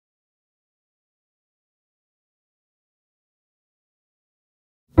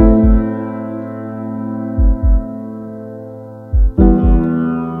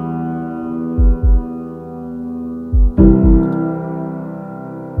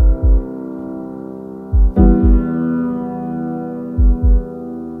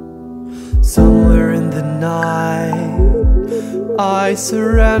Somewhere in the night I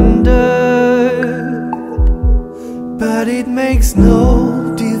surrendered, but it makes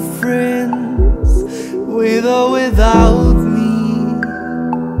no difference with or without me.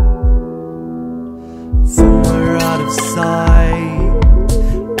 Somewhere out of sight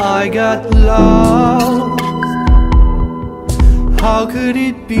I got lost. How could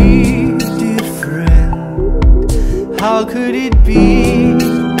it be different? How could it be?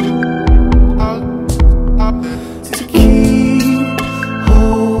 To keep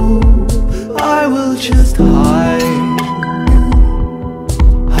hope I will just hide.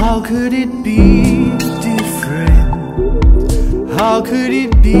 How could it be different? How could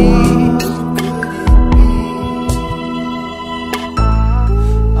it be?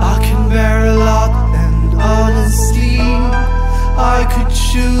 I can bear a lot, and honestly I could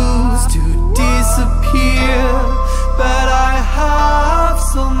choose to disappear, but I have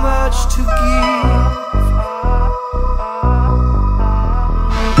so much to give.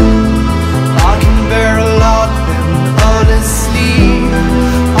 I can bear a lot, and honestly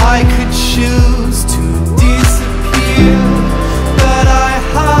I could choose to disappear, but I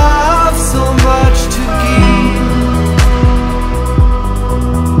have so much to give.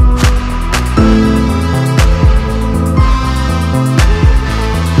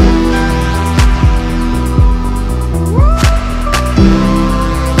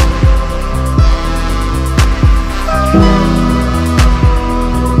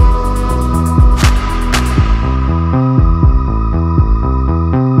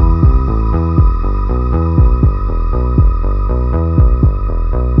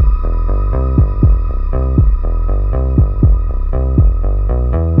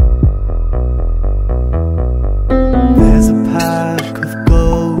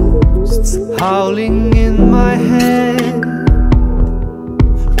 Howling in my head,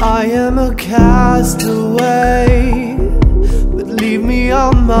 I am a castaway, but leave me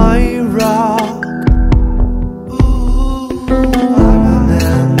on my